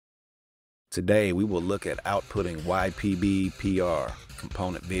Today we will look at outputting YPbPr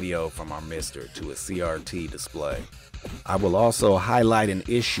component video from our MiSTer to a CRT display. I will also highlight an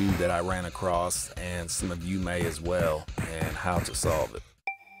issue that I ran across, and some of you may as well, and how to solve it.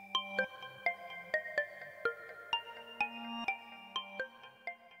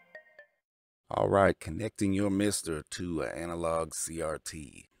 Alright, connecting your MiSTer to an analog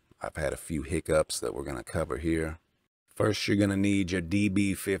CRT. I've had a few hiccups that we're going to cover here. First, you're going to need your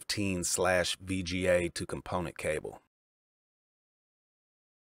DB15/VGA to component cable.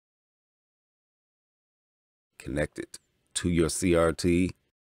 Connect it to your CRT.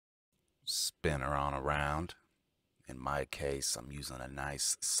 Spin her on around. In my case, I'm using a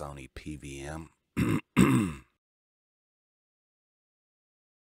nice Sony PVM.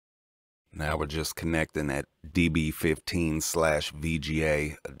 Now we're just connecting that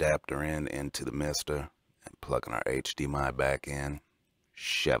DB15/VGA adapter into the MiSTer and plugging our HDMI back in.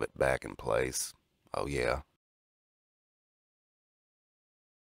 Shove it back in place. Oh yeah.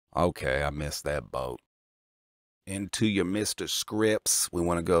 Okay, I missed that boat. Into your MiSTer scripts, we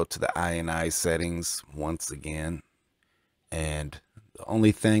want to go to the INI settings once again. And the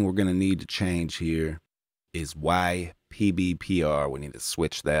only thing we're going to need to change here is YPbPr. We need to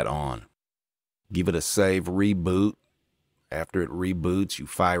switch that on. Give it a save reboot. After it reboots, you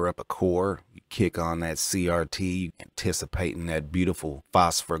fire up a core, you kick on that CRT, anticipating that beautiful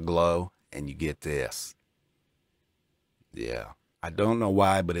phosphor glow, and you get this. Yeah. I don't know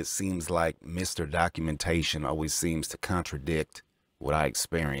why, but it seems like MiSTer documentation always seems to contradict what I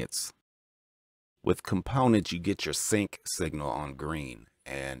experience. With components, you get your sync signal on green,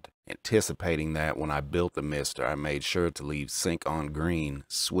 and anticipating that, when I built the MiSTer, I made sure to leave sync on green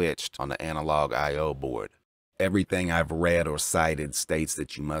switched on the analog I/O board. Everything I've read or cited states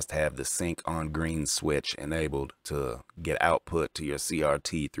that you must have the sync on green switch enabled to get output to your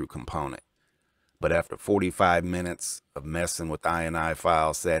CRT through component. But after 45 minutes of messing with INI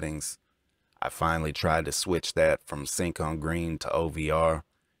file settings, I finally tried to switch that from sync on green to OVR,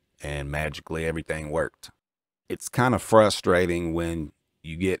 and magically everything worked. It's kind of frustrating when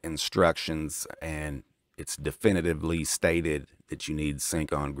you get instructions and it's definitively stated that you need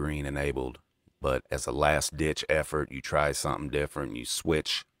sync on green enabled, but as a last ditch effort, you try something different, you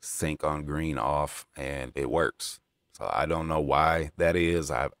switch sync on green off, and it works. So I don't know why that is.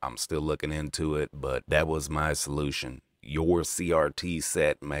 I'm still looking into it, but that was my solution. Your CRT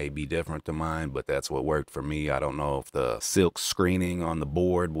set may be different to mine, but that's what worked for me. I don't know if the silk screening on the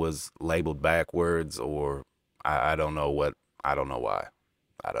board was labeled backwards, or I don't know why. I don't know.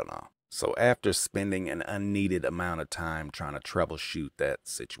 So after spending an unneeded amount of time trying to troubleshoot that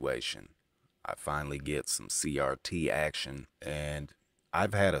situation, I finally get some CRT action, and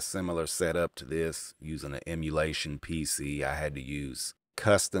I've had a similar setup to this using an emulation PC. I had to use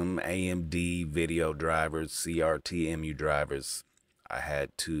custom AMD video drivers, CRT EMU drivers. I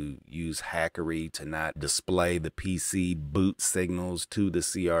had to use hackery to not display the PC boot signals to the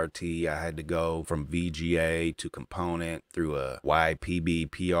CRT. I had to go from VGA to component through a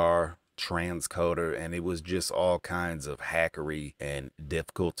YPbPr transcoder, and it was just all kinds of hackery and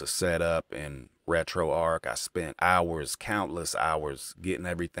difficult to set up. And RetroArch, I spent hours, countless hours, getting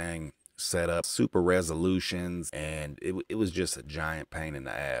everything set up, super resolutions, and it was just a giant pain in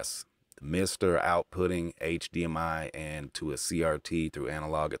the ass. The MiSTer outputting HDMI and to a CRT through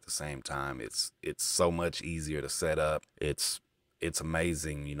analog at the same time, it's so much easier to set up. It's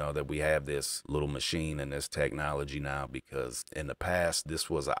amazing, you know, that we have this little machine and this technology now, because in the past this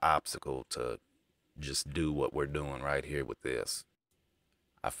was an obstacle to just do what we're doing right here with this.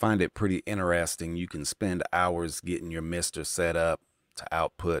 I find it pretty interesting. You can spend hours getting your MiSTer set up to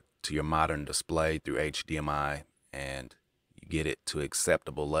output to your modern display through HDMI, and you get it to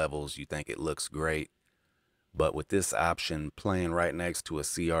acceptable levels. You think it looks great, but with this option playing right next to a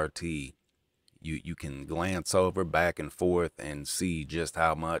CRT, you can glance over back and forth and see just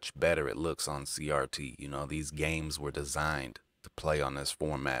how much better it looks on CRT. You know, these games were designed to play on this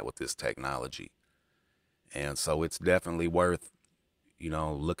format with this technology, and so it's definitely worth, you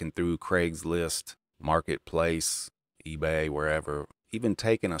know, looking through Craigslist, Marketplace, eBay, wherever, even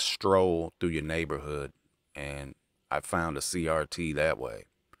taking a stroll through your neighborhood, and I found a CRT that way.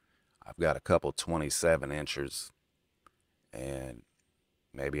 I've got a couple 27 inchers, and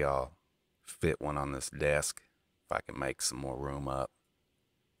maybe I'll fit one on this desk if I can make some more room up.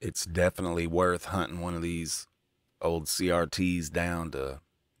 It's definitely worth hunting one of these old CRTs down to,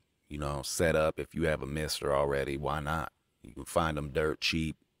 you know, set up. If you have a MiSTer already, why not? You can find them dirt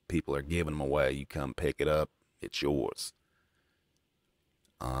cheap. People are giving them away. You come pick it up, it's yours.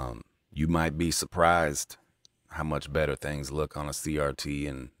 You might be surprised how much better things look on a CRT,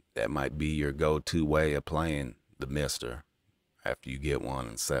 and that might be your go-to way of playing the MiSTer after you get one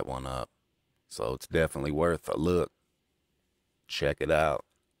and set one up. So it's definitely worth a look. Check it out.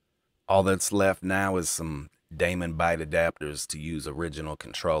 All that's left now is some Damon Byte adapters to use original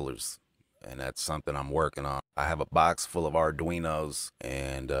controllers, and that's something I'm working on. I have a box full of Arduinos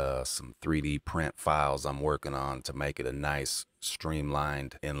and some 3D print files I'm working on to make it a nice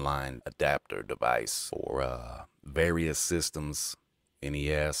streamlined inline adapter device for various systems: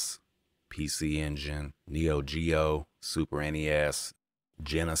 NES, PC Engine, Neo Geo, Super NES,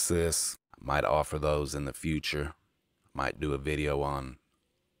 Genesis. I might offer those in the future. Might do a video on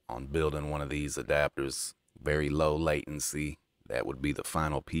building one of these adapters. Very low latency. That would be the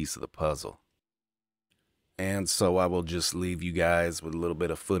final piece of the puzzle. And so I will just leave you guys with a little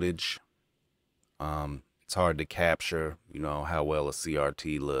bit of footage. It's hard to capture, how well a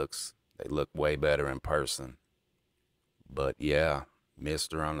CRT looks. They look way better in person. But yeah,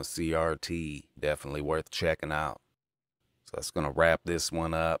 MiSTer on the CRT, definitely worth checking out. So that's going to wrap this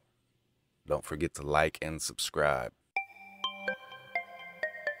one up. Don't forget to like and subscribe.